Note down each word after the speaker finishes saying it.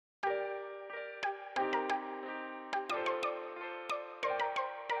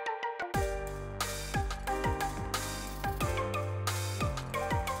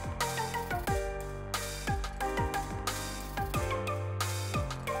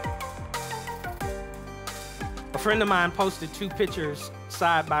A friend of mine posted two pictures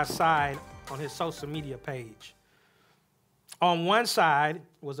side by side on his social media page. On one side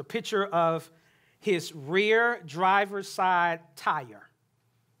was a picture of his rear driver's side tire.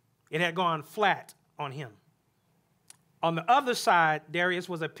 It had gone flat on him. On the other side, Darius,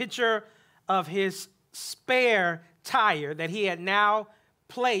 was a picture of his spare tire that he had now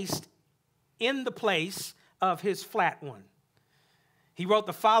placed in the place of his flat one. He wrote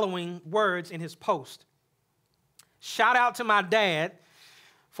the following words in his post. Shout out to my dad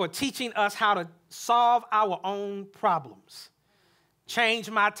for teaching us how to solve our own problems. Change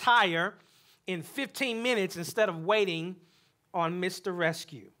my tire in 15 minutes instead of waiting on Mr.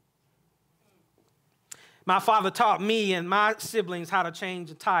 Rescue. My father taught me and my siblings how to change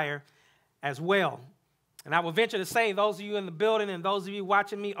a tire as well. And I will venture to say, those of you in the building and those of you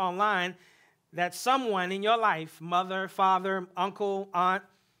watching me online, that someone in your life, mother, father, uncle, aunt,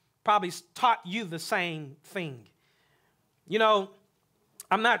 probably taught you the same thing. You know,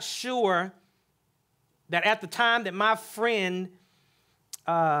 I'm not sure that at the time that my friend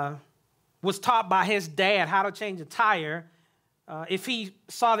was taught by his dad how to change a tire, if he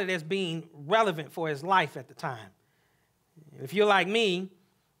saw it as being relevant for his life at the time. If you're like me,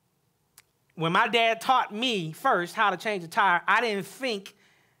 when my dad taught me first how to change a tire, I didn't think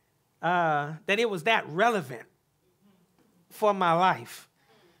that it was that relevant for my life.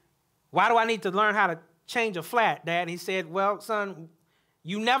 Why do I need to learn how to change a flat, Dad? He said, well, son,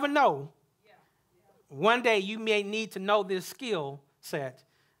 you never know. One day you may need to know this skill set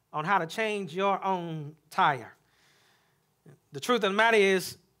on how to change your own tire. The truth of the matter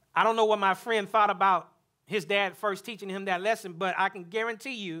is, I don't know what my friend thought about his dad first teaching him that lesson, but I can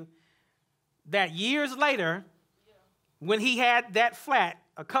guarantee you that years later, when he had that flat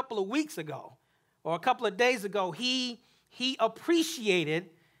a couple of weeks ago or a couple of days ago, he appreciated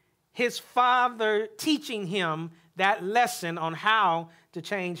his father teaching him that lesson on how to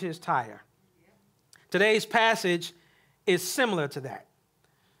change his tire. Today's passage is similar to that.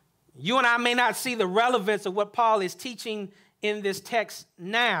 You and I may not see the relevance of what Paul is teaching in this text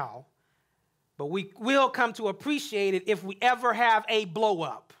now, but we will come to appreciate it if we ever have a blow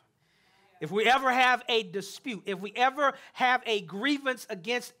up, if we ever have a dispute, if we ever have a grievance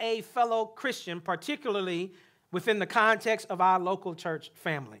against a fellow Christian, particularly within the context of our local church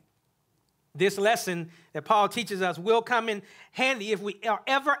family. This lesson that Paul teaches us will come in handy if we are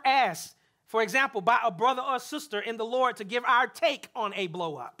ever asked, for example, by a brother or sister in the Lord to give our take on a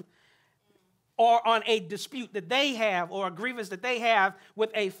blow up or on a dispute that they have or a grievance that they have with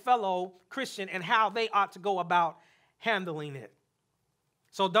a fellow Christian and how they ought to go about handling it.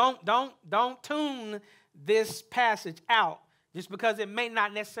 So don't tune this passage out just because it may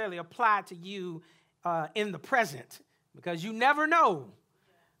not necessarily apply to you in the present, because you never know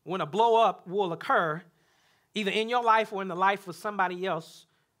when a blow up will occur either in your life or in the life of somebody else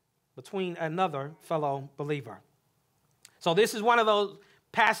between another fellow believer. So this is one of those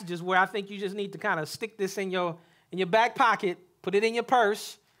passages where I think you just need to kind of stick this in your back pocket, put it in your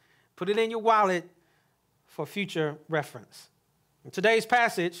purse, put it in your wallet for future reference. In today's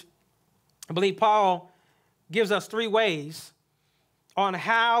passage, I believe Paul gives us three ways on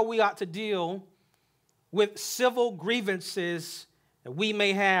how we ought to deal with civil grievances that we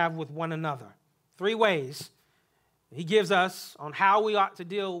may have with one another. Three ways he gives us on how we ought to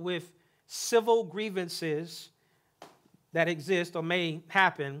deal with civil grievances that exist or may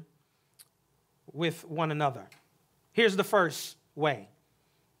happen with one another. Here's the first way.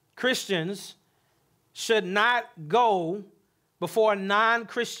 Christians should not go before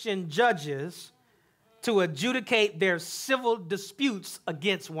non-Christian judges to adjudicate their civil disputes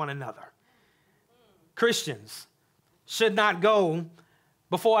against one another. Christians should not go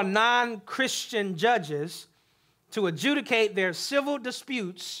before non-Christian judges to adjudicate their civil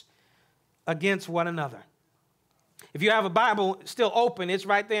disputes against one another. If you have a Bible still open, it's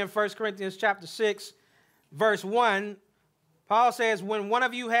right there in 1 Corinthians chapter 6, verse 1. Paul says, when one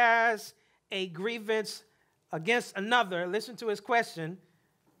of you has a grievance against another, listen to his question,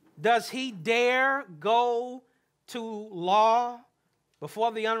 does he dare go to law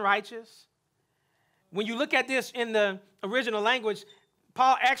before the unrighteous? When you look at this in the original language,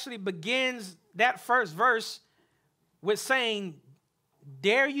 Paul actually begins that first verse with saying,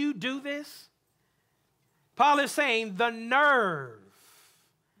 dare you do this? Paul is saying the nerve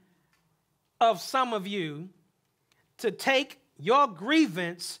of some of you to take your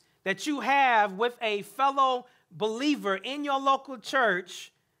grievance that you have with a fellow believer in your local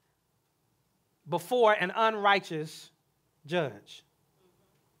church before an unrighteous judge.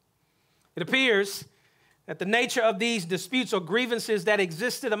 It appears that the nature of these disputes or grievances that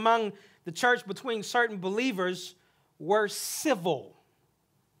existed among the church between certain believers were civil.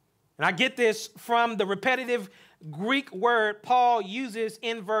 And I get this from the repetitive Greek word Paul uses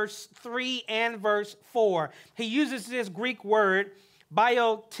in verse 3 and verse 4. He uses this Greek word,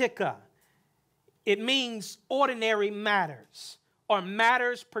 biotika. It means ordinary matters or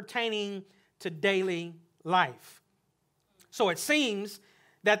matters pertaining to daily life. So it seems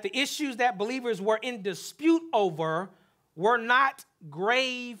that the issues that believers were in dispute over were not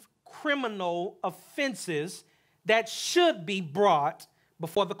grave criminal offenses that should be brought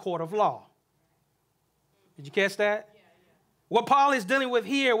before the court of law. Did you catch that? Yeah. What Paul is dealing with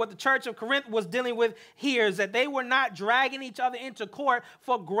here, what the church of Corinth was dealing with here, is that they were not dragging each other into court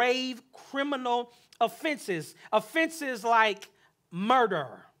for grave criminal offenses. Offenses like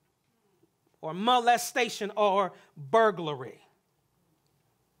murder or molestation or burglary.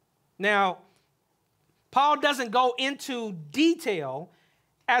 Now, Paul doesn't go into detail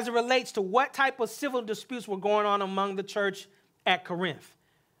as it relates to what type of civil disputes were going on among the church at Corinth.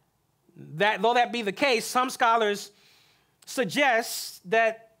 Though that be the case, some scholars suggest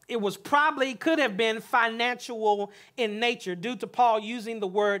that it was probably could have been financial in nature due to Paul using the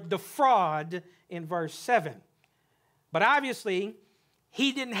word defraud in verse 7. But obviously,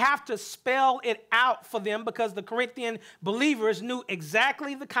 he didn't have to spell it out for them because the Corinthian believers knew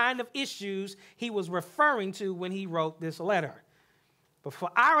exactly the kind of issues he was referring to when he wrote this letter. But for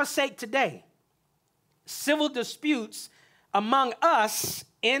our sake today, civil disputes among us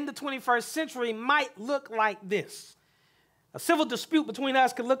in the 21st century might look like this. A civil dispute between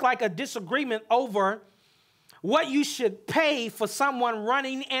us could look like a disagreement over what you should pay for someone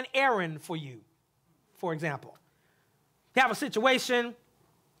running an errand for you, for example. You have a situation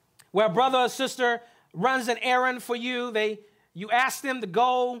where a brother or sister runs an errand for you. You ask them to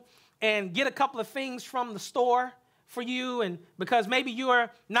go and get a couple of things from the store for you, and because maybe you are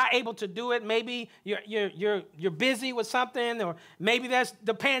not able to do it, maybe you're busy with something, or maybe that's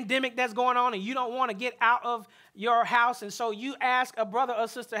the pandemic that's going on and you don't want to get out of your house, and so you ask a brother or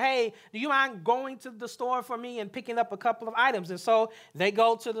sister, hey, do you mind going to the store for me and picking up a couple of items? And so they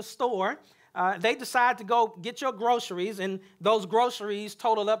go to the store. They decide to go get your groceries, and those groceries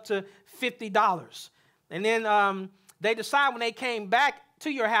total up to $50. And then they decide when they came back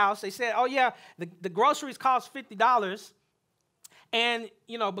to your house, they said, oh, yeah, the groceries cost $50. And,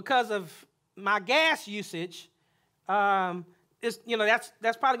 because of my gas usage, that's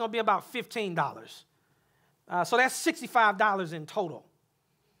probably going to be about $15. So that's $65 in total.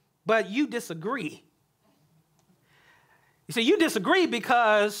 But you disagree. You see, you disagree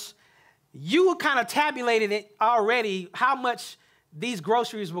because you kind of tabulated it already how much these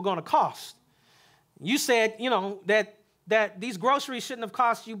groceries were going to cost. You said, that these groceries shouldn't have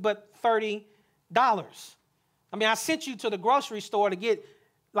cost you but $30. I mean, I sent you to the grocery store to get,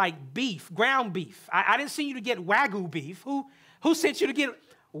 like, beef, ground beef. I didn't send you to get Wagyu beef. Who sent you to get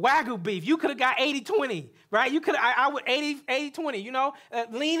Wagyu beef? You could have got 80-20, right? You could I would 80-20,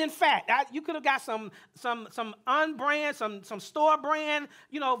 lean and fat. You could have got some unbrand, some store brand,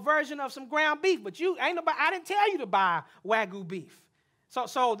 version of some ground beef. But I didn't tell you to buy Wagyu beef.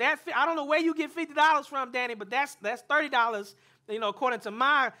 So that, I don't know where you get $50 from, Danny, but that's $30, according to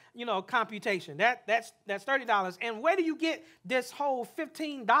my, computation. That's $30. And where do you get this whole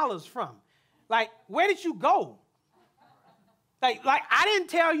 $15 from? Like, where did you go? Like I didn't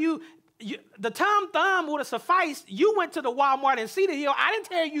tell you, the Tom Thumb would have sufficed. You went to the Walmart in Cedar Hill. I didn't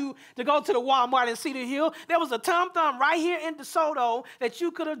tell you to go to the Walmart in Cedar Hill. There was a Tom Thumb right here in DeSoto that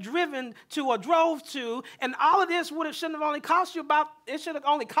you could have driven to or drove to, and all of this shouldn't have only cost you it should have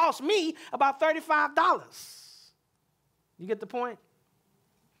only cost me about $35. You get the point?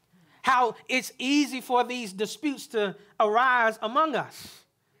 How it's easy for these disputes to arise among us.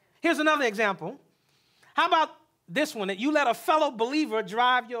 Here's another example. How about this one, that you let a fellow believer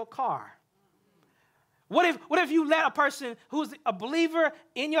drive your car? What if you let a person who's a believer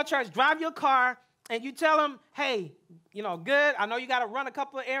in your church drive your car, and you tell them, hey, good, I know you got to run a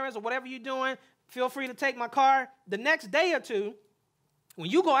couple of errands or whatever you're doing. Feel free to take my car. The next day or two, when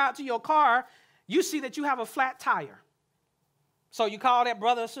you go out to your car, you see that you have a flat tire. So you call that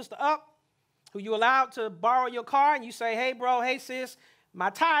brother or sister up who you allowed to borrow your car, and you say, hey, bro, hey, sis,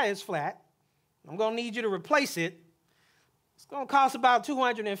 my tire is flat. I'm going to need you to replace it. It's going to cost about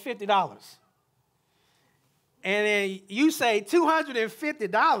 $250. And then you say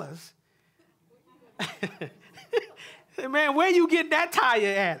 $250? Man, where you get that tire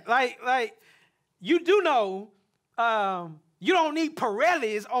at? Like you do know you don't need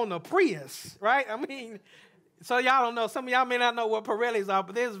Pirellis on the Prius, right? I mean, So y'all don't know. Some of y'all may not know what Pirellis are,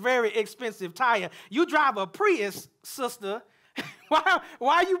 but there's very expensive tire. You drive a Prius, sister. Why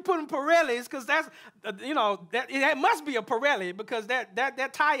are you putting Pirellis? Because that's, that must be a Pirelli because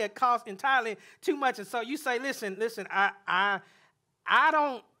that tire costs entirely too much. And so you say, listen, I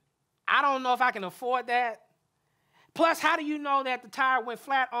don't know if I can afford that. Plus, how do you know that the tire went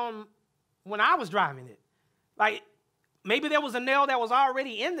flat on when I was driving it? Like, maybe there was a nail that was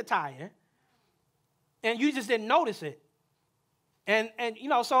already in the tire, and you just didn't notice it. And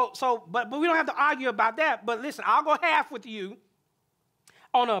but we don't have to argue about that. But listen, I'll go half with you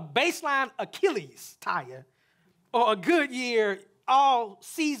on a baseline Achilles tire or a Goodyear all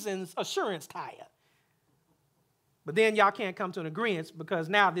seasons assurance tire. But then y'all can't come to an agreement because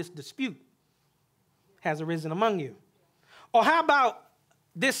now this dispute has arisen among you. Or how about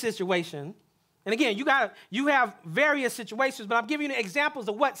this situation? And again, you have various situations, but I'm giving you examples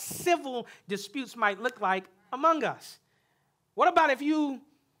of what civil disputes might look like among us. What about if you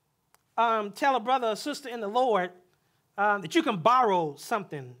tell a brother or sister in the Lord that you can borrow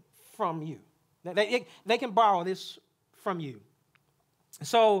something from you? They can borrow this from you.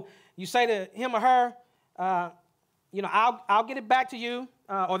 So you say to him or her, I'll get it back to you.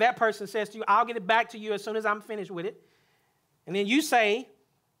 Or that person says to you, I'll get it back to you as soon as I'm finished with it. And then you say,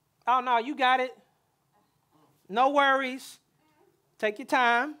 oh, no, you got it. No worries. Take your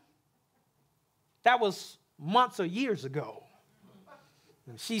time. That was months or years ago.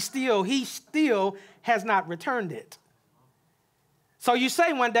 He still has not returned it. So you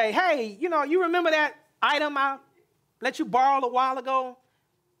say one day, hey, you remember that item I let you borrow a while ago?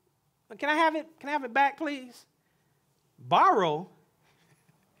 Can I have it? Can I have it back, please? Borrow?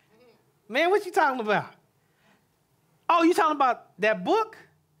 Man, what you talking about? Oh, you talking about that book?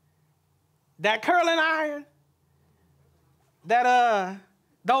 That curling iron? That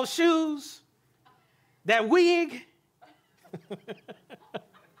those shoes? That wig?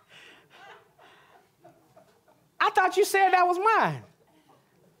 I thought you said that was mine.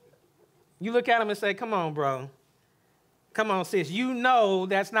 You look at him and say, come on, bro. Come on, sis. You know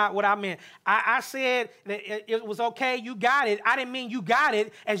that's not what I meant. I said that it was okay, you got it. I didn't mean you got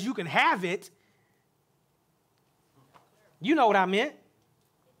it as you can have it. You know what I meant.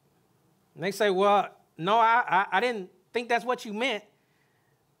 And they say, well, no, I didn't think that's what you meant,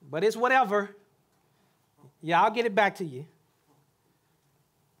 but it's whatever. Yeah, I'll get it back to you.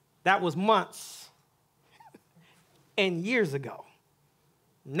 That was months and years ago.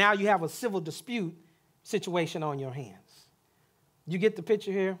 Now you have a civil dispute situation on your hands. You get the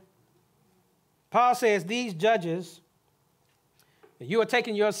picture here? Paul says these judges that you are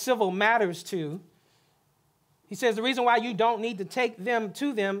taking your civil matters to, he says the reason why you don't need to take them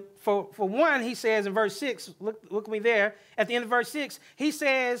to them, for one, he says in verse 6, look with me there, at the end of verse 6, he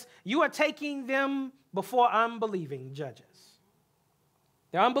says you are taking them before unbelieving judges.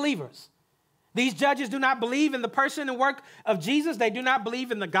 They're unbelievers. These judges do not believe in the person and work of Jesus. They do not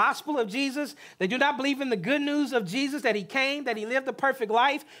believe in the gospel of Jesus. They do not believe in the good news of Jesus, that he came, that he lived a perfect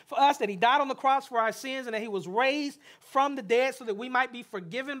life for us, that he died on the cross for our sins, and that he was raised from the dead so that we might be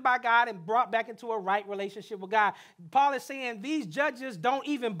forgiven by God and brought back into a right relationship with God. Paul is saying these judges don't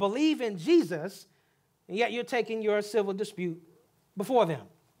even believe in Jesus, and yet you're taking your civil dispute before them.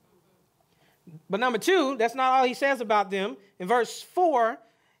 But number two, that's not all he says about them. In verse 4,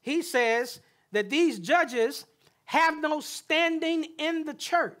 he says that these judges have no standing in the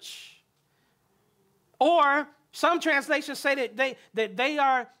church. Or some translations say that they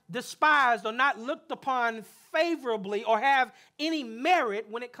are despised or not looked upon favorably or have any merit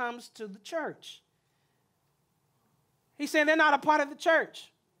when it comes to the church. He's saying they're not a part of the church.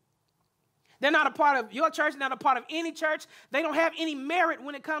 They're not a part of your church, not a part of any church. They don't have any merit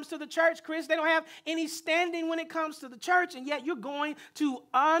when it comes to the church, Chris. They don't have any standing when it comes to the church, and yet you're going to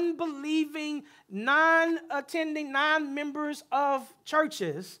unbelieving, non-attending, non-members of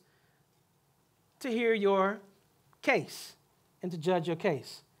churches to hear your case and to judge your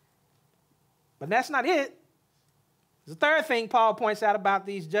case. But that's not it. The third thing Paul points out about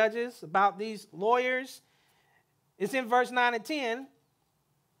these judges, about these lawyers, is in verse 9 and 10.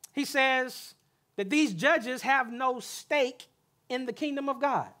 He says that these judges have no stake in the kingdom of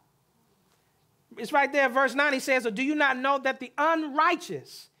God. It's right there, verse 9. He says, or do you not know that the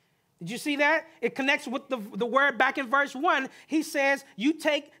unrighteous, did you see that? It connects with the word back in verse 1. He says, you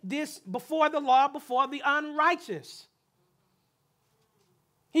take this before the law, before the unrighteous.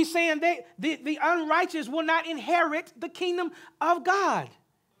 He's saying the unrighteous will not inherit the kingdom of God.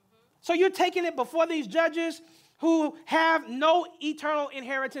 So you're taking it before these judges who have no eternal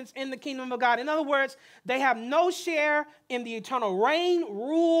inheritance in the kingdom of God. In other words, they have no share in the eternal reign,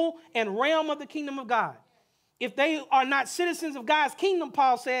 rule, and realm of the kingdom of God. if they are not citizens of God's kingdom,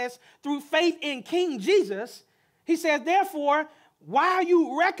 Paul says, through faith in King Jesus, he says, therefore, why are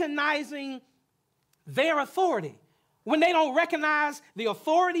you recognizing their authority when they don't recognize the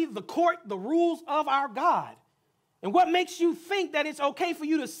authority, the court, the rules of our God? And what makes you think that it's okay for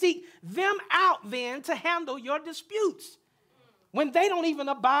you to seek them out then to handle your disputes when they don't even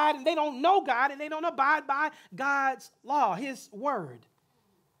abide and they don't know God and they don't abide by God's law, his word?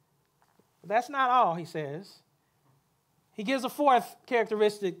 But that's not all, he says. He gives a fourth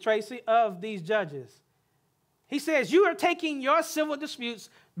characteristic, Tracy, of these judges. He says, you are taking your civil disputes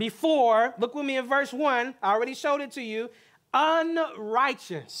before, look with me in verse 1, I already showed it to you,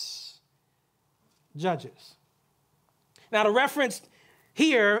 unrighteous judges. Now, the reference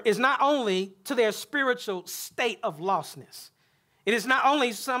here is not only to their spiritual state of lostness. It is not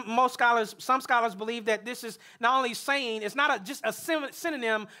only, some scholars believe that this is not only saying, it's not just a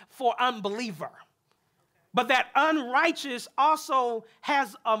synonym for unbeliever, but that unrighteous also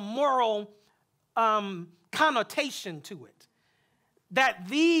has a moral connotation to it. That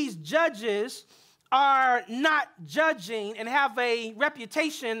these judges are not judging and have a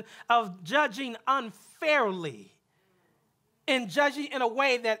reputation of judging unfairly and judging in a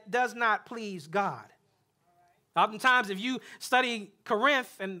way that does not please God. Oftentimes, if you study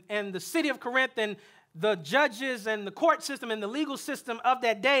Corinth and the city of Corinth and the judges and the court system and the legal system of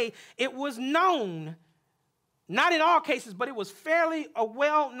that day, it was known, not in all cases, but it was fairly a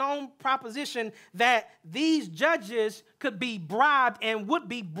well-known proposition that these judges could be bribed and would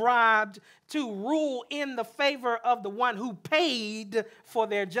be bribed to rule in the favor of the one who paid for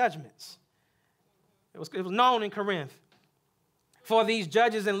their judgments. It was known in Corinth for these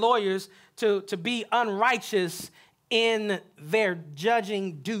judges and lawyers to be unrighteous in their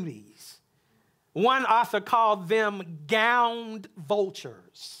judging duties. One author called them gowned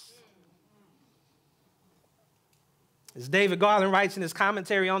vultures. As David Garland writes in his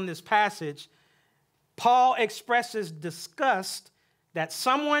commentary on this passage, Paul expresses disgust that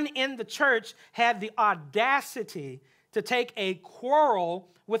someone in the church had the audacity to take a quarrel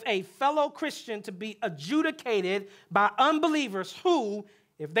with a fellow Christian to be adjudicated by unbelievers who,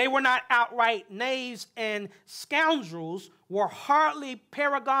 if they were not outright knaves and scoundrels, were hardly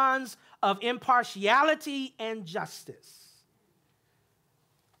paragons of impartiality and justice.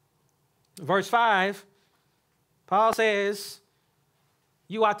 Verse 5, Paul says,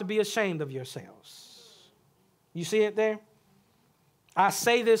 you ought to be ashamed of yourselves. You see it there? I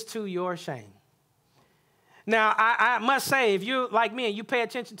say this to your shame. Now, I must say, if you're like me and you pay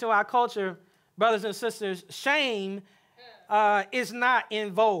attention to our culture, brothers and sisters, shame is not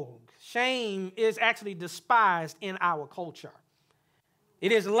in vogue. Shame is actually despised in our culture.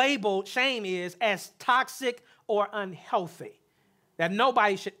 It is labeled, shame is, as toxic or unhealthy, that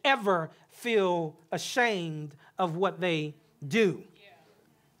nobody should ever feel ashamed of what they do.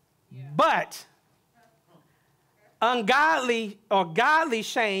 But ungodly or godly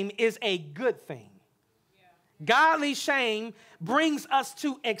shame is a good thing. Godly shame brings us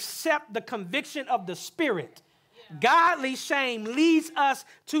to accept the conviction of the Spirit. Godly shame leads us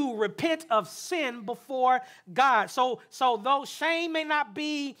to repent of sin before God. So though shame may not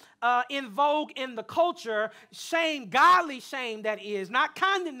be in vogue in the culture, shame, godly shame that is, not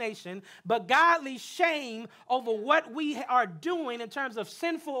condemnation, but godly shame over what we are doing in terms of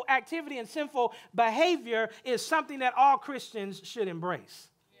sinful activity and sinful behavior is something that all Christians should embrace.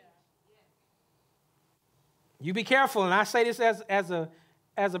 You be careful, and I say this as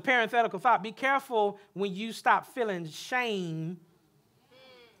a parenthetical thought. Be careful when you stop feeling shame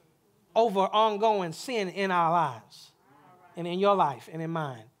over ongoing sin in our lives and in your life and in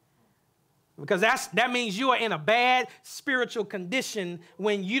mine. Because that means you are in a bad spiritual condition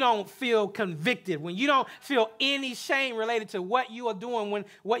when you don't feel convicted, when you don't feel any shame related to what you are doing, when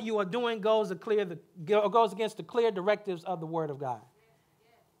what you are doing goes against the clear directives of the Word of God.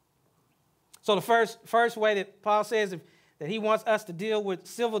 So the first way that Paul says that he wants us to deal with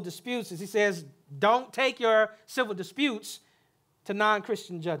civil disputes is he says, don't take your civil disputes to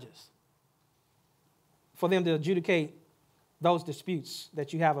non-Christian judges for them to adjudicate those disputes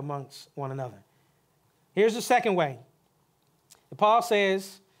that you have amongst one another. Here's the second way. Paul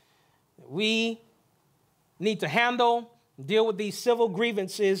says we need to deal with these civil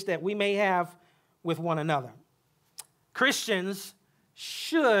grievances that we may have with one another. Christians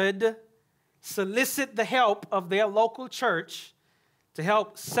should solicit the help of their local church to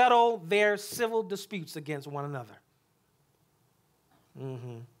help settle their civil disputes against one another.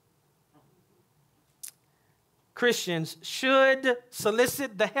 Christians should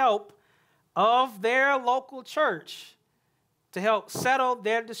solicit the help of their local church to help settle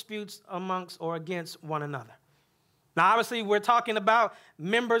their disputes amongst or against one another. Now, obviously, we're talking about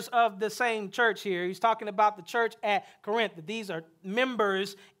members of the same church here. He's talking about the church at Corinth. These are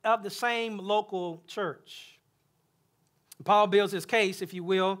members of the same local church. Paul builds his case, if you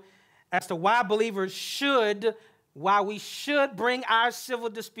will, as to why we should bring our civil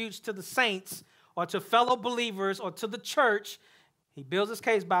disputes to the saints or to fellow believers or to the church. He builds his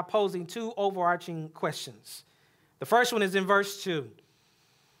case by posing two overarching questions. The first one is in verse 2.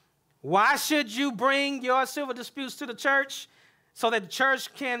 Why should you bring your civil disputes to the church so that the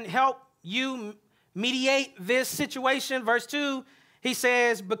church can help you mediate this situation? Verse 2, he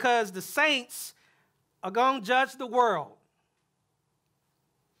says, because the saints are going to judge the world.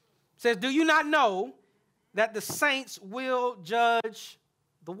 It says, do you not know that the saints will judge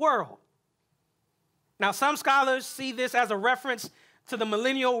the world? Now, some scholars see this as a reference to the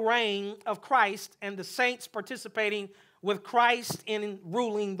millennial reign of Christ and the saints participating with Christ in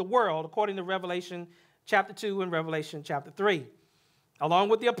ruling the world, according to Revelation chapter 2 and Revelation chapter 3. Along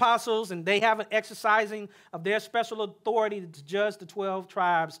with the apostles, and they have an exercising of their special authority to judge the 12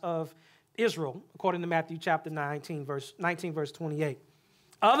 tribes of Israel, according to Matthew chapter 19, verse 28.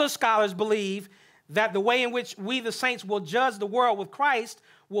 Other scholars believe that the way in which we, the saints, will judge the world with Christ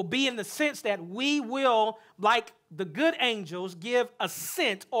will be in the sense that we will, like the good angels, give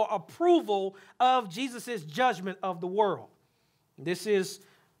assent or approval of Jesus' judgment of the world. This is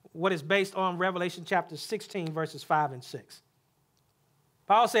what is based on Revelation chapter 16, verses 5 and 6.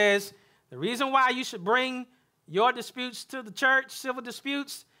 Paul says, the reason why you should bring your disputes to the church, civil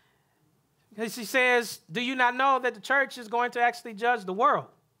disputes, because he says, do you not know that the church is going to actually judge the world?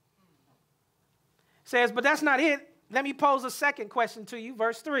 He says, but that's not it. Let me pose a second question to you,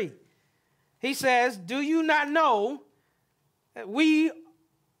 verse 3. He says, do you not know that we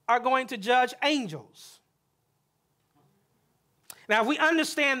are going to judge angels? Now, if we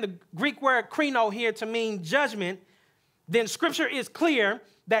understand the Greek word krino here to mean judgment, then Scripture is clear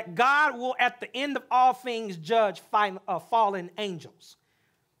that God will, at the end of all things, judge fallen angels.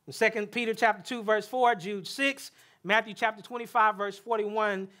 In 2 Peter chapter 2, verse 4, Jude 6, Matthew chapter 25, verse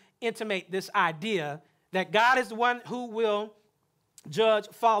 41, intimate this idea that God is the one who will judge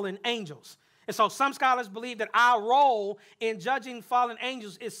fallen angels. And so some scholars believe that our role in judging fallen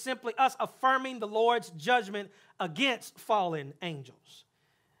angels is simply us affirming the Lord's judgment against fallen angels.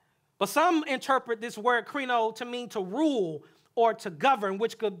 But some interpret this word krino to mean to rule or to govern,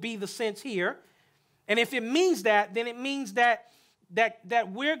 which could be the sense here. And if it means that, then it means that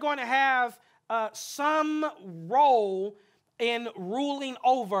we're going to have some role in ruling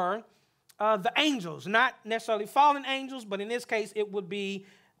over the angels, not necessarily fallen angels, but in this case, it would be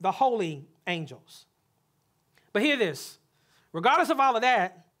the holy angels. But hear this, regardless of all of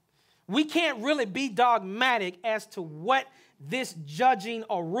that, we can't really be dogmatic as to what this judging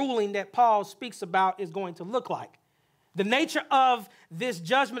or ruling that Paul speaks about is going to look like. The nature of this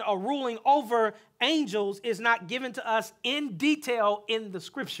judgment or ruling over angels is not given to us in detail in the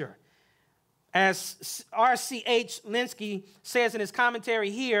Scripture. As R.C.H. Linsky says in his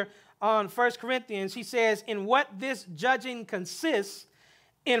commentary here on 1 Corinthians, he says, in what this judging consists,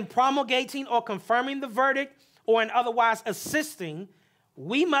 in promulgating or confirming the verdict or in otherwise assisting,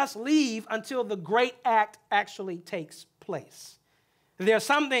 we must leave until the great act actually takes place. There are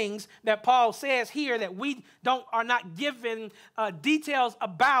some things that Paul says here that we are not given details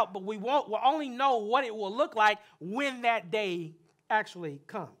about, but we'll only know what it will look like when that day actually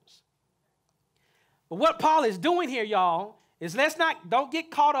comes. But what Paul is doing here, y'all, is don't get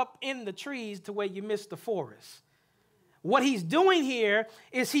caught up in the trees to where you miss the forest. What he's doing here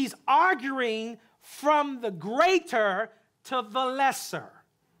is he's arguing from the greater to the lesser.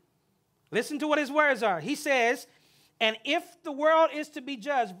 Listen to what his words are. He says, and if the world is to be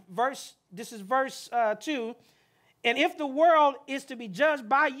judged, this is verse 2, and if the world is to be judged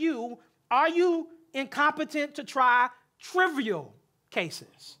by you, are you incompetent to try trivial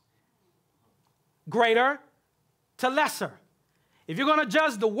cases? Greater to lesser. If you're going to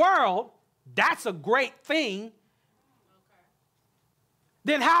judge the world, that's a great thing.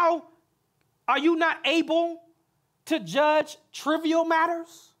 Then how are you not able to judge trivial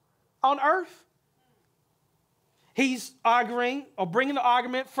matters on earth? He's arguing or bringing the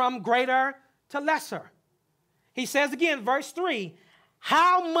argument from greater to lesser. He says again, verse 3,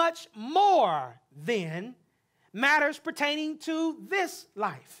 how much more then matters pertaining to this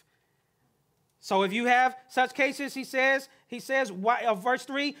life? So if you have such cases, he says, He says, verse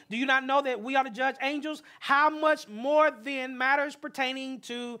 3, do you not know that we are to judge angels? How much more then matters pertaining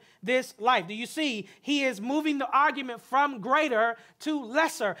to this life? Do you see? He is moving the argument from greater to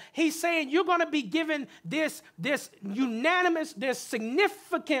lesser. He's saying you're going to be given this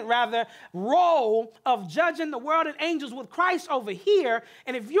significant role of judging the world and angels with Christ over here.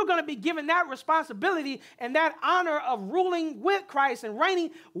 And if you're going to be given that responsibility and that honor of ruling with Christ and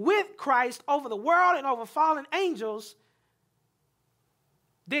reigning with Christ over the world and over fallen angels,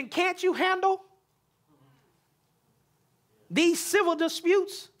 then can't you handle these civil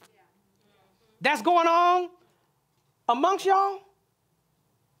disputes that's going on amongst y'all?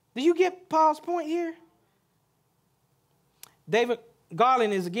 Do you get Paul's point here? David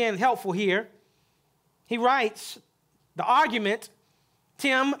Garland is again helpful here. He writes, the argument,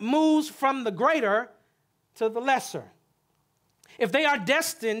 Tim, moves from the greater to the lesser. If we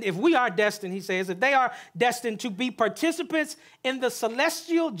are destined, he says, if they are destined to be participants in the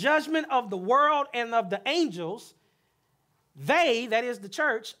celestial judgment of the world and of the angels, they, that is the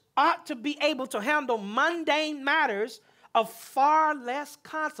church, ought to be able to handle mundane matters of far less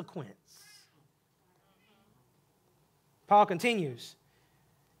consequence. Paul continues.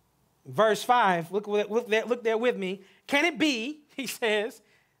 Verse 5, look there with me. Can it be, he says,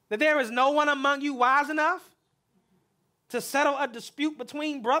 that there is no one among you wise enough to settle a dispute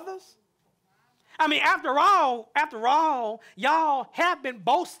between brothers? I mean, after all, y'all have been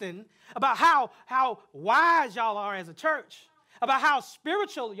boasting about how wise y'all are as a church, about how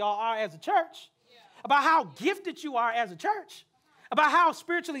spiritual y'all are as a church, about how gifted you are as a church, about how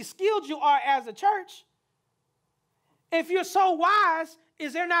spiritually skilled you are as a church. If you're so wise,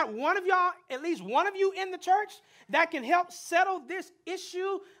 is there not one of y'all, at least one of you in the church, that can help settle this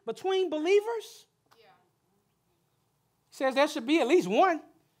issue between believers? Says there should be at least one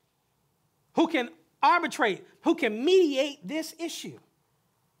who can arbitrate, who can mediate this issue.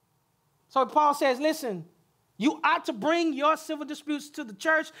 So Paul says, listen, you ought to bring your civil disputes to the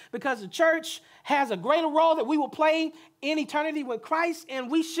church because the church has a greater role that we will play in eternity with Christ,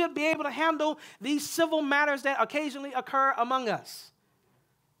 and we should be able to handle these civil matters that occasionally occur among us.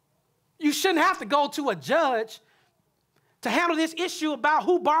 You shouldn't have to go to a judge to handle this issue about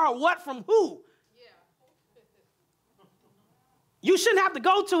who borrowed what from who. You shouldn't have to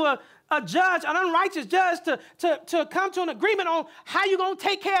go to a judge, an unrighteous judge, to come to an agreement on how you're going to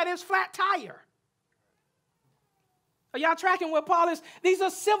take care of this flat tire. Are y'all tracking what Paul is? These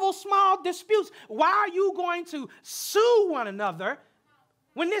are civil small disputes. Why are you going to sue one another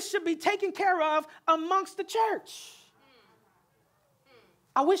when this should be taken care of amongst the church?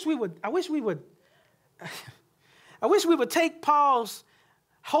 I wish we would take Paul's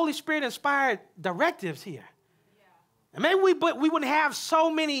Holy Spirit inspired directives here. And maybe we wouldn't have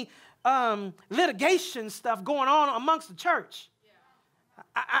so many litigation stuff going on amongst the church.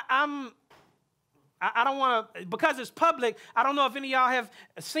 I don't want to, because it's public, I don't know if any of y'all have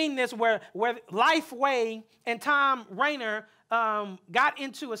seen this where Lifeway and Tom Rayner got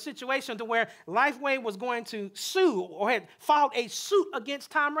into a situation to where Lifeway was going to sue or had filed a suit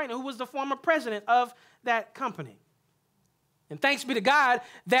against Tom Rayner, who was the former president of that company. And thanks be to God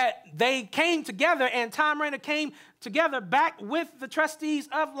that they came together and Tom Rayner came together back with the trustees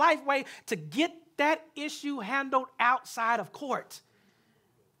of Lifeway to get that issue handled outside of court.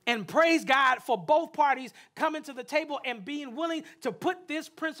 And praise God for both parties coming to the table and being willing to put this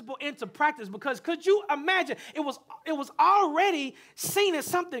principle into practice. Because could you imagine, it was already seen as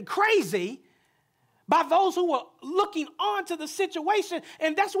something crazy by those who were looking on to the situation.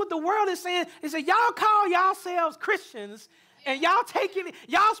 And that's what the world is saying. They say, y'all call yourselves Christians, and y'all are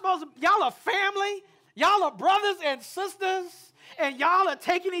family, y'all are brothers and sisters, and y'all are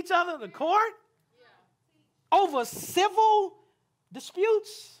taking each other to court over civil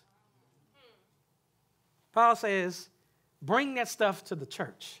disputes. Paul says, bring that stuff to the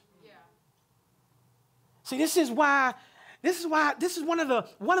church. See, this is one of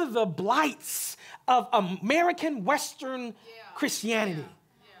the blights of American Western Christianity.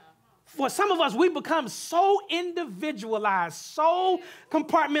 For some of us, we become so individualized, so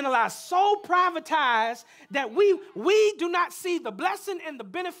compartmentalized, so privatized that we do not see the blessing and the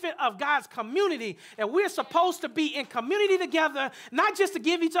benefit of God's community. And we're supposed to be in community together, not just to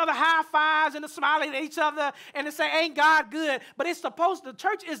give each other high fives and to smile at each other and to say, ain't God good? But the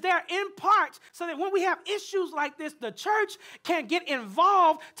church is there in part so that when we have issues like this, the church can get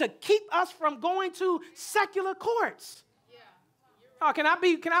involved to keep us from going to secular courts. Oh, can I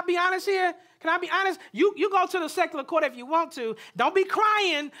be honest here? Can I be honest? You go to the secular court if you want to. Don't be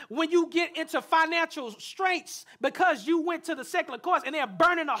crying when you get into financial straits because you went to the secular courts and they're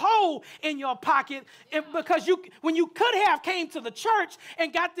burning a hole in your pocket because when you could have came to the church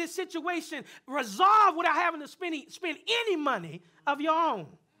and got this situation resolved without having to spend any money of your own.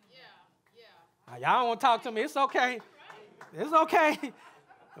 Y'all don't want to talk to me. It's okay. It's okay.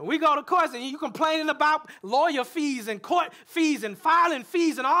 We go to courts and you complaining about lawyer fees and court fees and filing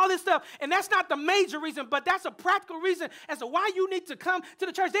fees and all this stuff. And that's not the major reason, but that's a practical reason as to why you need to come to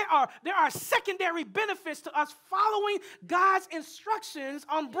the church. There are secondary benefits to us following God's instructions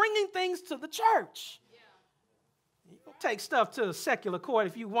on bringing things to the church. You can take stuff to the secular court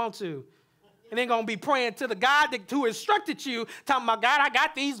if you want to. And then going to be praying to the God who instructed you, talking about, God, I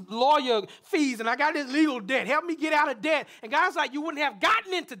got these lawyer fees and I got this legal debt. Help me get out of debt. And God's like, you wouldn't have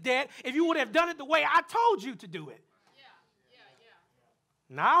gotten into debt if you would have done it the way I told you to do it.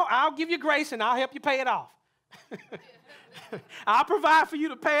 Now, I'll give you grace and I'll help you pay it off. I'll provide for you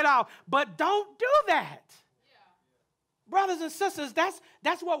to pay it off. But don't do that. Brothers and sisters,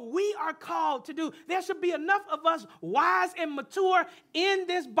 that's what we are called to do. There should be enough of us wise and mature in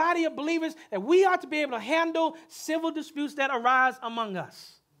this body of believers that we ought to be able to handle civil disputes that arise among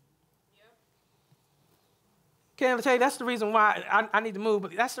us. Can I tell you, that's the reason why I need to move,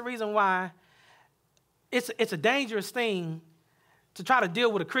 but that's the reason why it's a dangerous thing to try to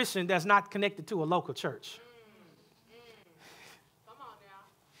deal with a Christian that's not connected to a local church. Come on now.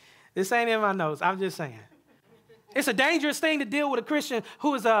 This ain't in my notes. I'm just saying. It's a dangerous thing to deal with a Christian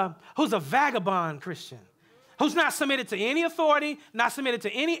who's a vagabond Christian, who's not submitted to any authority, not submitted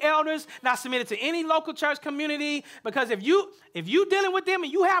to any elders, not submitted to any local church community. Because if you dealing with them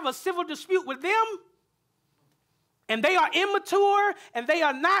and you have a civil dispute with them, and they are immature and they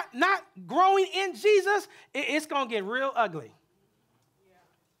are not growing in Jesus, it's going to get real ugly.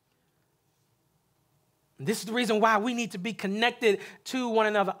 This is the reason why we need to be connected to one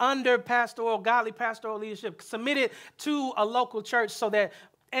another under godly pastoral leadership, submitted to a local church so that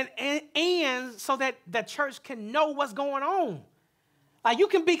and so that the church can know what's going on. Like you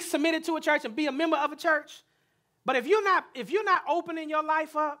can be submitted to a church and be a member of a church, but if you're not opening your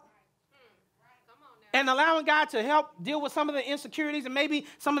life up and allowing God to help deal with some of the insecurities and maybe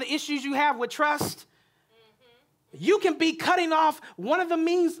some of the issues you have with trust, you can be cutting off one of the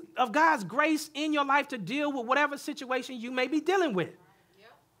means of God's grace in your life to deal with whatever situation you may be dealing with. Yep.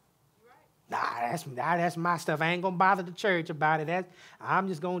 Right. That's my stuff. I ain't going to bother the church about it. I'm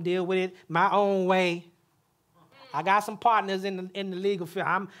just going to deal with it my own way. I got some partners in the legal field.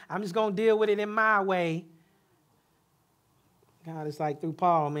 I'm just going to deal with it in my way. God, it's like through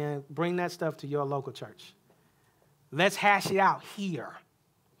Paul, man, bring that stuff to your local church. Let's hash it out here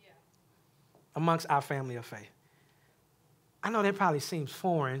amongst our family of faith. I know that probably seems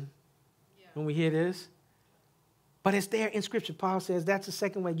foreign when we hear this, but it's there in Scripture. Paul says that's the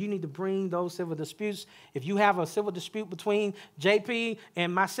second way. You need to bring those civil disputes. If you have a civil dispute between JP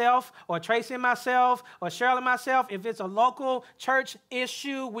and myself, or Tracy and myself, or Cheryl and myself, if it's a local church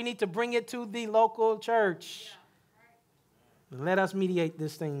issue, we need to bring it to the local church. Let us mediate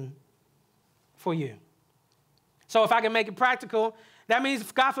this thing for you. So if I can make it practical, that means,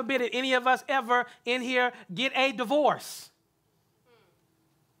 if God forbid it, any of us ever in here get a divorce.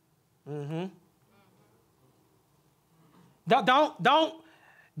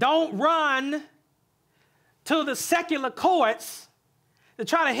 Don't run to the secular courts to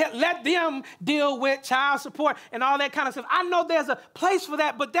try to let them deal with child support and all that kind of stuff. I know there's a place for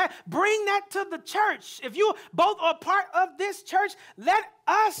that, but bring that to the church. If you both are part of this church, let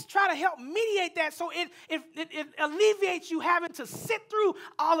us try to help mediate that so it alleviates you having to sit through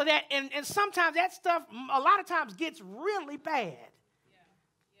all of that. And sometimes that stuff, a lot of times, gets really bad.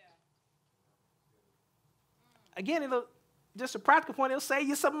 Again, just a practical point, it'll save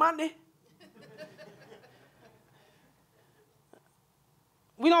you some money.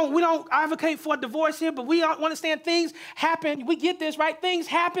 We don't advocate for divorce here, but we understand things happen. We get this, right? Things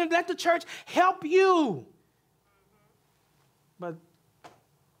happen. Let the church help you. But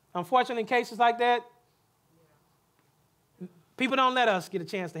unfortunately, in cases like that, people don't let us get a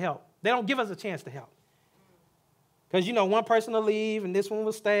chance to help. They don't give us a chance to help. Because, one person will leave and this one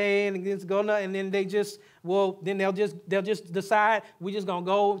will stay and this go, and then they'll just decide we're just going to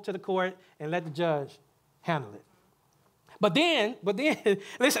go to the court and let the judge handle it. But then,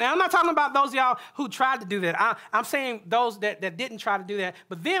 listen, I'm not talking about those of y'all who tried to do that. I'm saying those that didn't try to do that.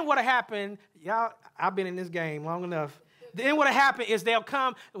 But then what happened, y'all, I've been in this game long enough. Then what happened is they'll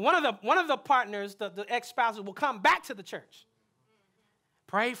come, one of the partners, the ex-spouses, will come back to the church.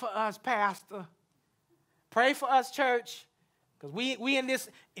 Pray for us, Pastor. Pray for us, church, because we in this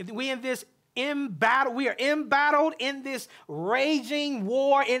embattled. We are embattled in this raging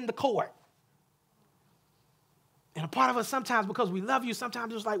war in the court. And a part of us sometimes, because we love you,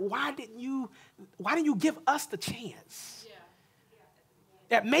 sometimes it's like, why didn't you give us the chance? Yeah.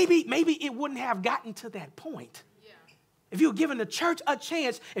 That maybe it wouldn't have gotten to that point. Yeah. If you were giving the church a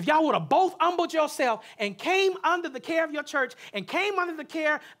chance, if y'all would have both humbled yourself and came under the care of your church and came under the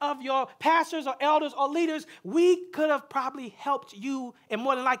care of your pastors or elders or leaders, we could have probably helped you, and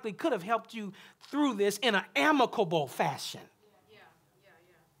more than likely could have helped you through this in an amicable fashion.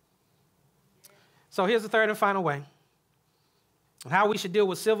 So here's the third and final way on how we should deal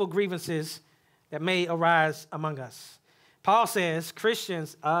with civil grievances that may arise among us. Paul says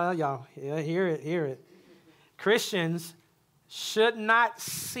Christians, y'all, hear it. Christians should not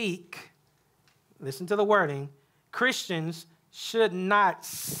seek, listen to the wording, Christians should not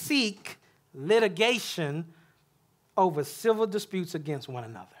seek litigation over civil disputes against one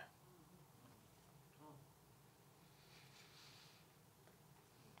another.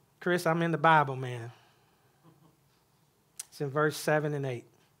 Chris, I'm in the Bible, man. It's in verse 7 and 8.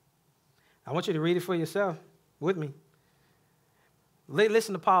 I want you to read it for yourself with me.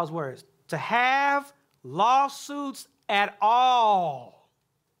 Listen to Paul's words. To have lawsuits at all.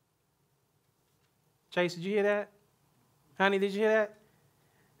 Chase, did you hear that? Honey, did you hear that?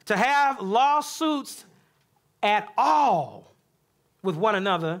 To have lawsuits at all with one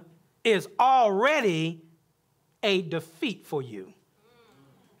another is already a defeat for you.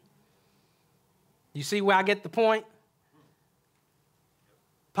 You see where I get the point?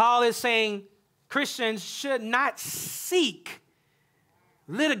 Paul is saying Christians should not seek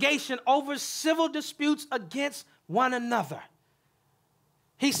litigation over civil disputes against one another.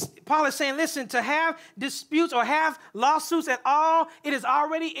 Paul is saying, listen, to have disputes or have lawsuits at all, it is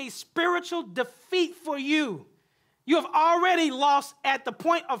already a spiritual defeat for you. You have already lost at the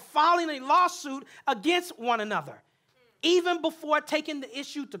point of filing a lawsuit against one another, even before taking the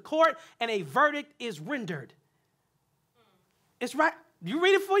issue to court and a verdict is rendered. It's right. You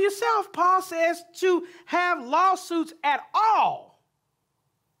read it for yourself. Paul says to have lawsuits at all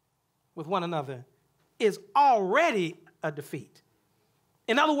with one another is already a defeat.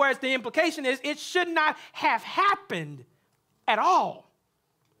 In other words, the implication is it should not have happened at all.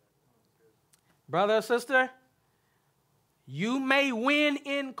 Brother or sister, you may win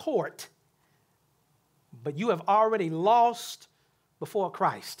in court, but you have already lost before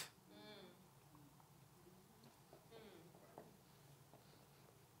Christ.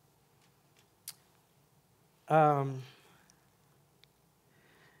 I'm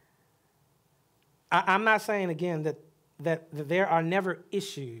not saying, again, that there are never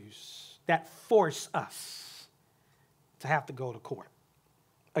issues that force us to have to go to court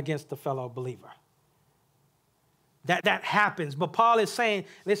against a fellow believer. That happens. But Paul is saying,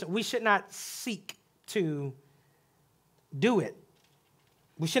 listen, we should not seek to do it.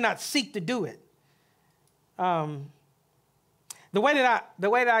 We should not seek to do it. The way that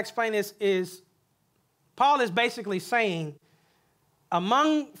I explain this is Paul is basically saying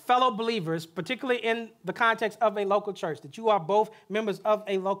among fellow believers, particularly in the context of a local church, that you are both members of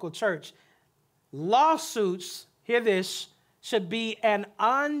a local church, lawsuits, hear this, should be an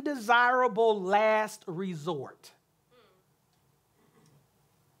undesirable last resort.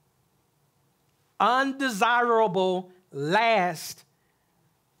 Undesirable last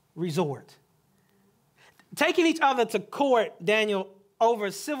resort. Taking each other to court, Daniel, over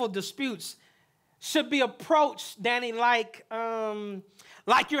civil disputes should be approached, Danny, like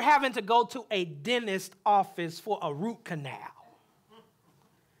you're having to go to a dentist office for a root canal.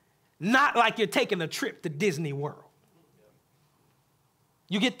 Not like you're taking a trip to Disney World.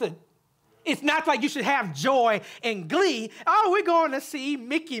 You get it's not like you should have joy and glee. Oh, we're going to see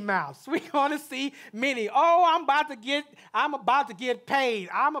Mickey Mouse. We're going to see Minnie. Oh, I'm about to get paid.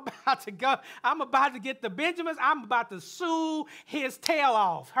 I'm about to get the Benjamins. I'm about to sue his tail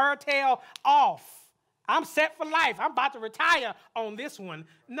off, her tail off. I'm set for life. I'm about to retire on this one.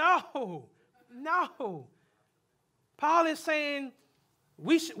 No. Paul is saying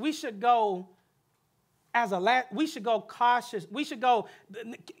we should go we should go cautious. We should go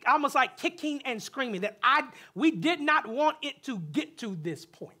almost like kicking and screaming that we did not want it to get to this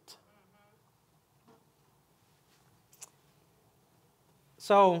point.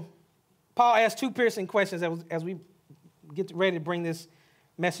 So Paul asked two piercing questions as we get ready to bring this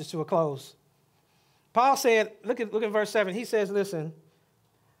message to a close. Paul said, look at verse 7. He says, listen,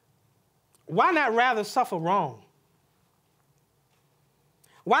 why not rather suffer wrong?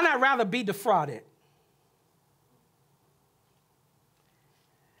 Why not rather be defrauded?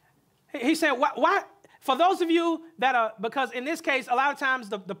 He said, why For those of you that are, because in this case, a lot of times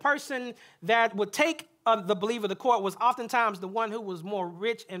the person that would take the believer to court was oftentimes the one who was more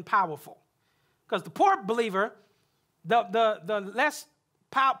rich and powerful. Because the poor believer, the less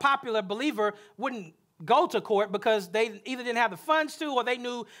popular believer wouldn't go to court because they either didn't have the funds to or they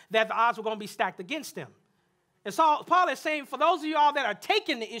knew that the odds were going to be stacked against them. And so Paul is saying, for those of y'all that are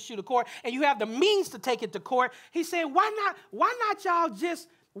taking the issue to court and you have the means to take it to court, he's saying, why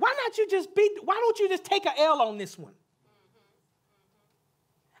don't you just take an L on this one?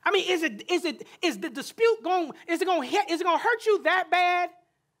 I mean, is the dispute going to hurt you that bad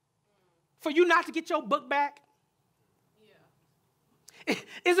for you not to get your book back? Yeah.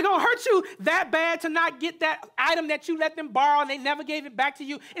 Is it going to hurt you that bad to not get that item that you let them borrow and they never gave it back to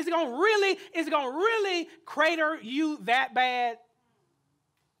you? Is it going to really crater you that bad?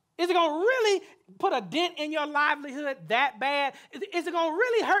 Is it going to really put a dent in your livelihood that bad? Is it going to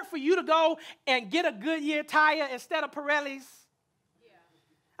really hurt for you to go and get a Goodyear tire instead of Pirellis? Yeah.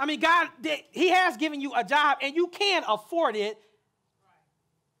 I mean, God, he has given you a job and you can afford it.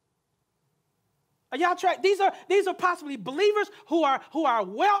 Right. Are y'all trying? These are possibly believers who are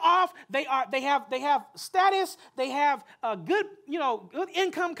well off. They have status. They have a good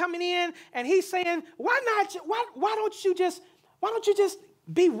income coming in. And he's saying, why don't you just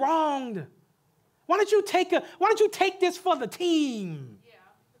be wronged? Why don't you take this for the team? Yeah.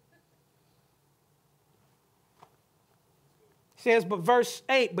 It says, but verse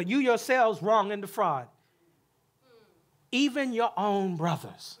 8, but you yourselves wrong and defraud, even your own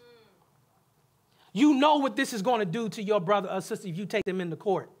brothers. You know what this is going to do to your brother or sister if you take them into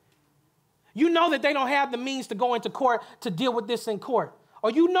court. You know that they don't have the means to go into court to deal with this in court. Or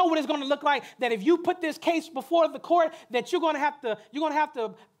you know what it's going to look like that if you put this case before the court, that you're going to have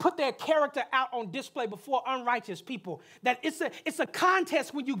to put their character out on display before unrighteous people. That it's a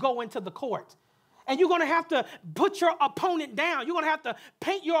contest when you go into the court. And you're going to have to put your opponent down. You're going to have to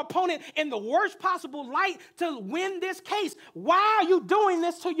paint your opponent in the worst possible light to win this case. Why are you doing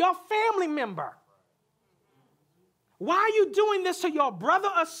this to your family member? Why are you doing this to your brother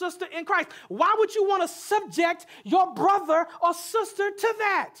or sister in Christ? Why would you want to subject your brother or sister to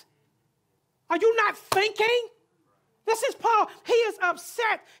that? Are you not thinking? This is Paul. He is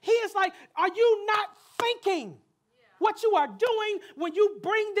upset. He is like, are you not thinking what you are doing when you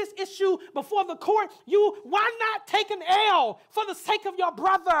bring this issue before the court? Why not take an L for the sake of your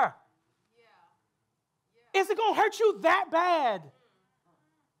brother? Is it going to hurt you that bad?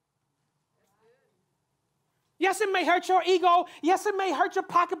 Yes, it may hurt your ego. Yes, it may hurt your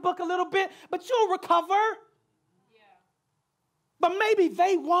pocketbook a little bit, but you'll recover. Yeah. But maybe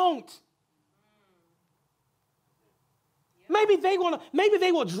they won't. Maybe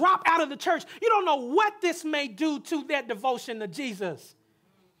they will drop out of the church. You don't know what this may do to their devotion to Jesus.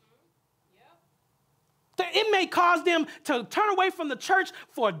 It may cause them to turn away from the church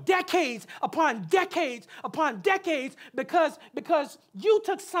for decades upon decades upon decades because you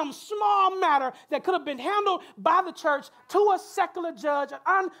took some small matter that could have been handled by the church to a secular judge,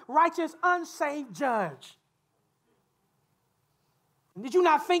 an unrighteous, unsaved judge. Did you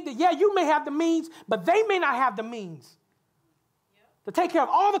not think that, you may have the means, but they may not have the means to take care of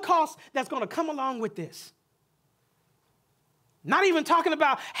all the costs that's going to come along with this? Not even talking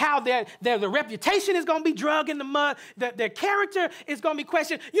about how their reputation is going to be dragged in the mud, their character is going to be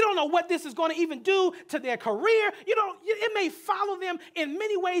questioned. You don't know what this is going to even do to their career. It may follow them in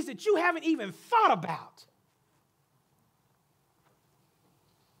many ways that you haven't even thought about.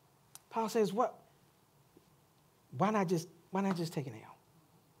 Paul says, "What? Why not just take an L?"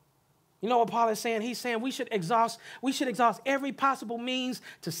 You know what Paul is saying? He's saying we should exhaust every possible means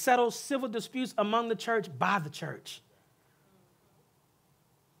to settle civil disputes among the church by the church.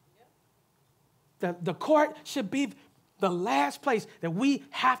 The court should be the last place that we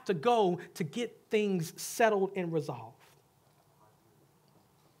have to go to get things settled and resolved.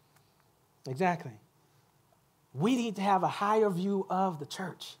 Exactly. We need to have a higher view of the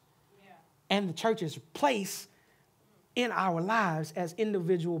church and the church's place in our lives as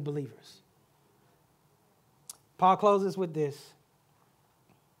individual believers. Paul closes with this.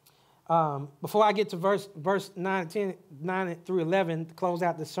 Before I get to verse 9 through 11 to close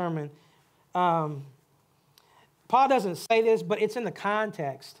out the sermon, Paul doesn't say this, but it's in the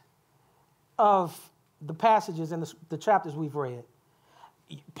context of the passages and the chapters we've read.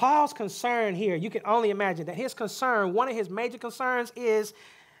 Paul's concern here, you can only imagine that his concern, one of his major concerns is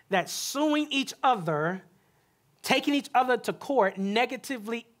that suing each other, taking each other to court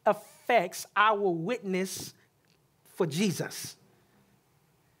negatively affects our witness for Jesus.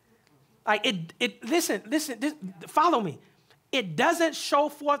 Like listen, follow me. it doesn't show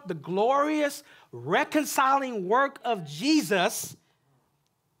forth the glorious reconciling work of Jesus,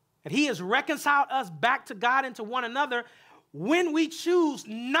 that he has reconciled us back to God and to one another, when we choose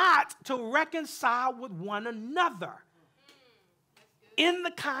not to reconcile with one another in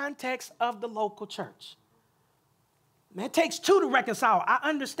the context of the local church. Man, it takes two to reconcile. I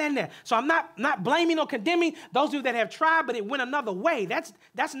understand that. So I'm not blaming or condemning those of you that have tried, but it went another way.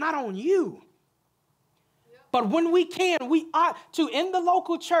 That's not on you. But when we can, we ought to, in the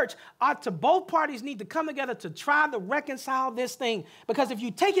local church, both parties need to come together to try to reconcile this thing. Because if you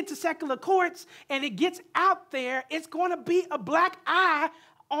take it to secular courts and it gets out there, it's going to be a black eye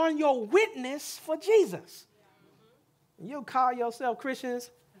on your witness for Jesus. You'll call yourself Christians,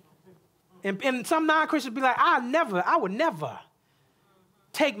 and some non-Christians be like, I would never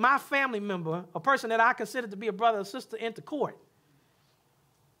take my family member, a person that I consider to be a brother or sister, into court.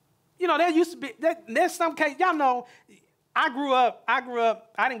 You know, there used to be, there's some case, y'all know, I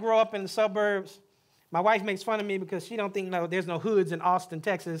didn't grow up in the suburbs. My wife makes fun of me because she don't think there's no hoods in Austin,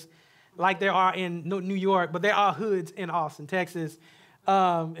 Texas, like there are in New York, but there are hoods in Austin, Texas,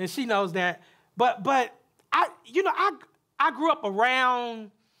 and she knows that. But I grew up around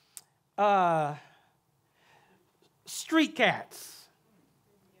street cats,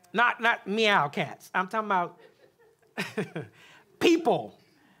 not meow cats. I'm talking about people.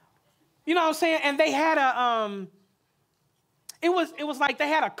 You know what I'm saying? And they had it was like they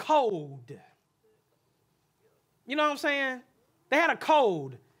had a code. You know what I'm saying? They had a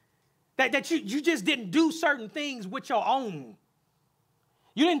code that you just didn't do certain things with your own.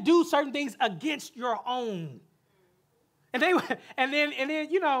 You didn't do certain things against your own. And then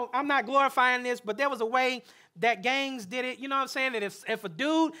you know, I'm not glorifying this, but there was a way that gangs did it. You know what I'm saying? That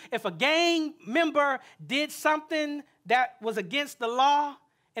if a gang member did something that was against the law,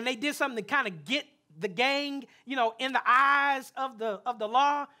 and they did something to kind of get the gang, you know, in the eyes of the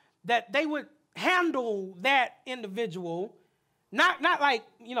law, that they would handle that individual, not like,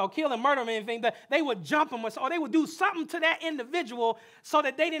 you know, kill and murder him or anything, but they would jump him or they would do something to that individual so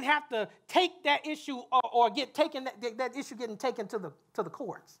that they didn't have to take that issue or get taken, that issue getting taken to the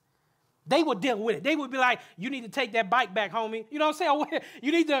courts. They would deal with it. They would be like, you need to take that bike back, homie. You know what I'm saying?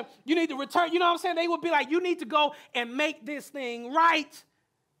 You need to return. You know what I'm saying? They would be like, you need to go and make this thing right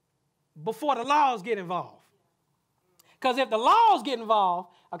before the laws get involved. Because if the laws get involved,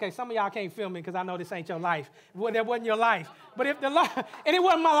 okay, some of y'all can't feel me because I know this ain't your life. Well, that wasn't your life. But if the law, and it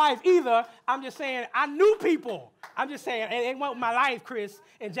wasn't my life either, I'm just saying I knew people. I'm just saying, it wasn't my life, Chris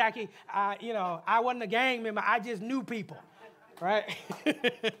and Jackie. You know, I wasn't a gang member. I just knew people, right?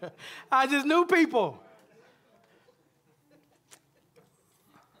 I just knew people.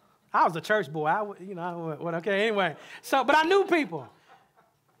 I was a church boy. Okay, anyway. So, but I knew people.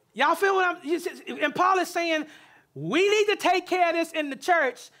 Y'all feel what and Paul is saying, we need to take care of this in the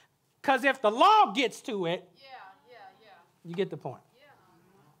church, because if the law gets to it, you get the point. Yeah.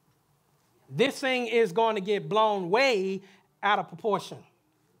 This thing is going to get blown way out of proportion.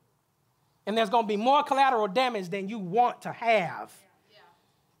 And there's going to be more collateral damage than you want to have. Yeah.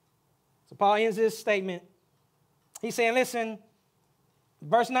 So Paul ends his statement. He's saying, listen,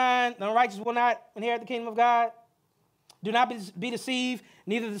 verse 9, the unrighteous will not inherit the kingdom of God. Do not be deceived,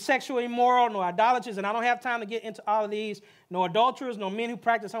 neither the sexually immoral, nor idolaters, and I don't have time to get into all of these, nor adulterers, nor men who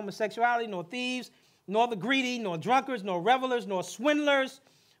practice homosexuality, nor thieves, nor the greedy, nor drunkards, nor revelers, nor swindlers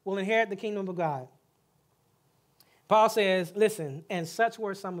will inherit the kingdom of God. Paul says, listen, and such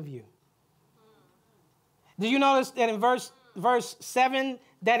were some of you. Did you notice that in verse 7,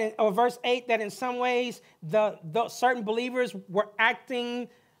 or verse 8, that in some ways the certain believers were acting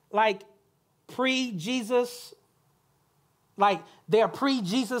like pre-Jesus, like their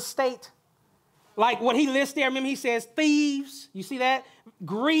pre-Jesus state? Like what he lists there, remember he says thieves, you see that?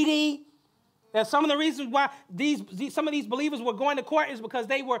 Greedy. And some of the reasons why some of these believers were going to court is because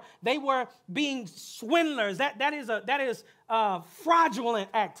they were being swindlers. That is fraudulent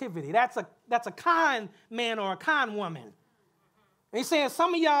activity. That's a con man or a con woman. And he's saying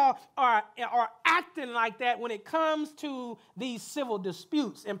some of y'all are acting like that when it comes to these civil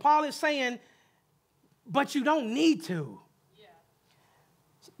disputes. And Paul is saying, but you don't need to.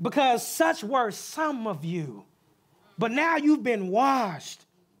 Because such were some of you. But now you've been washed,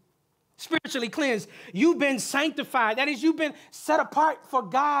 spiritually cleansed. You've been sanctified. That is, you've been set apart for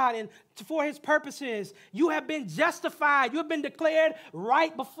God and for his purposes. You have been justified. You have been declared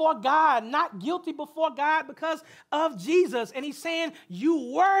right before God, not guilty before God because of Jesus. And he's saying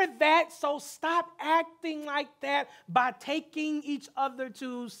you were that, so stop acting like that by taking each other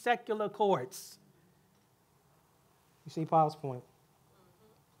to secular courts. You see Paul's point?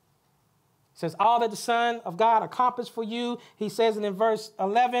 says, all that the Son of God accomplished for you, he says in verse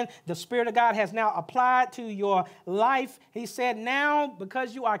 11, the Spirit of God has now applied to your life. He said, now,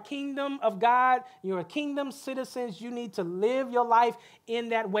 because you are kingdom of God, you're kingdom citizens, you need to live your life in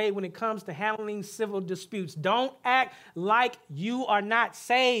that way when it comes to handling civil disputes. Don't act like you are not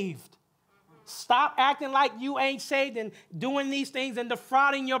saved. Stop acting like you ain't saved and doing these things and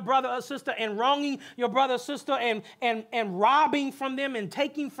defrauding your brother or sister and wronging your brother or sister and robbing from them and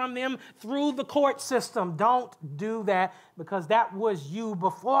taking from them through the court system. Don't do that, because that was you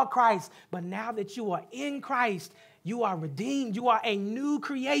before Christ. But now that you are in Christ, you are redeemed. You are a new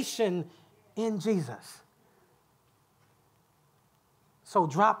creation in Jesus. So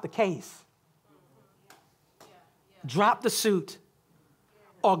drop the case. Drop the suit.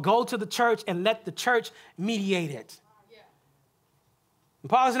 Or go to the church and let the church mediate it. And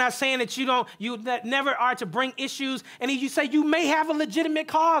Paul is not saying that you never are to bring issues. And you say you may have a legitimate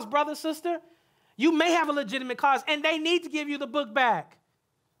cause, brother, sister. You may have a legitimate cause, and they need to give you the book back.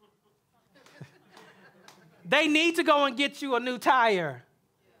 They need to go and get you a new tire.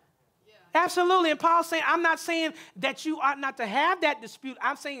 Absolutely. And Paul's saying, I'm not saying that you ought not to have that dispute.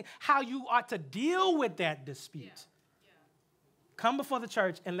 I'm saying how you ought to deal with that dispute. Come before the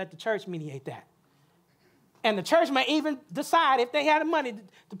church and let the church mediate that. And the church may even decide, if they had the money,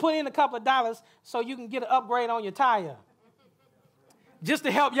 to put in a couple of dollars so you can get an upgrade on your tire. Just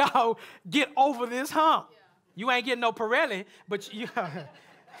to help y'all get over this hump. You ain't getting no Pirelli, but you...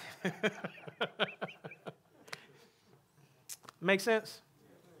 Make sense?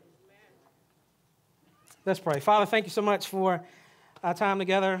 Let's pray. Father, thank you so much for our time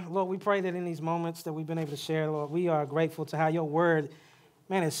together. Lord, we pray that in these moments that we've been able to share, Lord, we are grateful to how your word,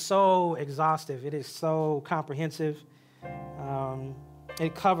 man, is so exhaustive. It is so comprehensive.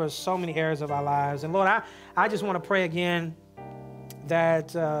 It covers so many areas of our lives. And Lord, I just want to pray again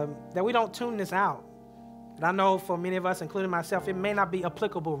that we don't tune this out. And I know for many of us, including myself, it may not be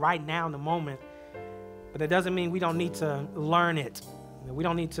applicable right now in the moment, but it doesn't mean we don't need to learn it. We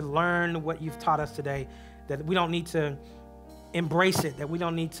don't need to learn what you've taught us today, that we don't need to embrace it, that we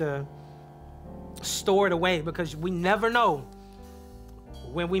don't need to store it away, because we never know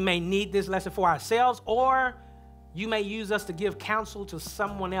when we may need this lesson for ourselves, or you may use us to give counsel to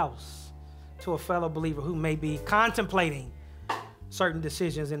someone else, to a fellow believer who may be contemplating certain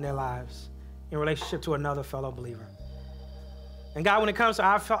decisions in their lives in relationship to another fellow believer. And God, when it comes to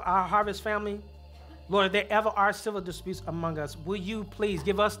our Harvest family, Lord, if there ever are civil disputes among us, will you please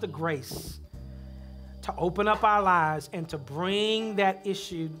give us the grace to open up our lives and to bring that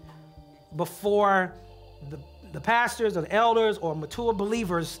issue before the pastors or the elders or mature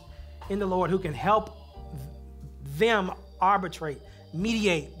believers in the Lord who can help them arbitrate,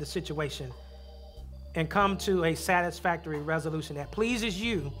 mediate the situation, and come to a satisfactory resolution that pleases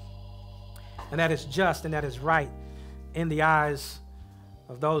you and that is just and that is right in the eyes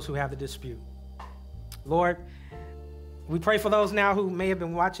of those who have the dispute. Lord, we pray for those now who may have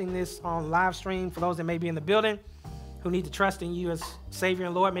been watching this on live stream, for those that may be in the building who need to trust in you as Savior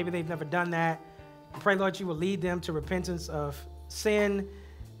and Lord. Maybe they've never done that. We pray, Lord, you will lead them to repentance of sin.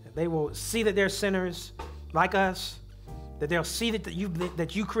 That they will see that they're sinners like us, that they'll see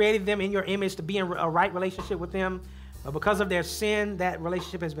that you created them in your image to be in a right relationship with them. But because of their sin, that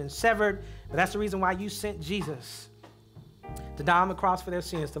relationship has been severed. But that's the reason why you sent Jesus to die on the cross for their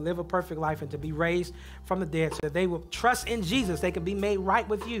sins, to live a perfect life, and to be raised from the dead, so that they will trust in Jesus. They can be made right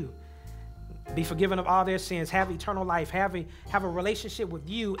with you, be forgiven of all their sins, have eternal life, have a relationship with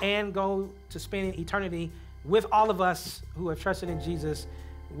you, and go to spend eternity with all of us who have trusted in Jesus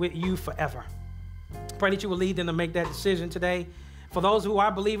with you forever. Pray that you will lead them to make that decision today. For those who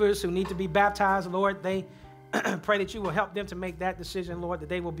are believers who need to be baptized, Lord, they pray that you will help them to make that decision, Lord, that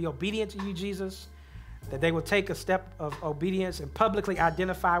they will be obedient to you, Jesus, that they will take a step of obedience and publicly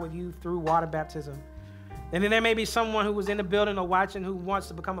identify with you through water baptism. And then there may be someone who was in the building or watching who wants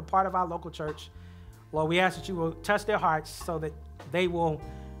to become a part of our local church. Lord, we ask that you will touch their hearts so that they will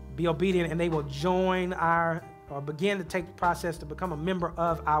be obedient and they will begin to take the process to become a member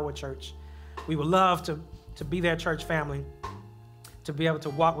of our church. We would love to be their church family, to be able to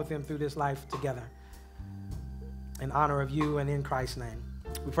walk with them through this life together in honor of you and in Christ's name.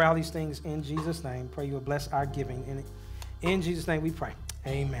 We pray all these things in Jesus' name. Pray you will bless our giving. In Jesus' name we pray.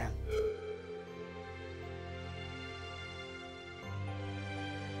 Amen.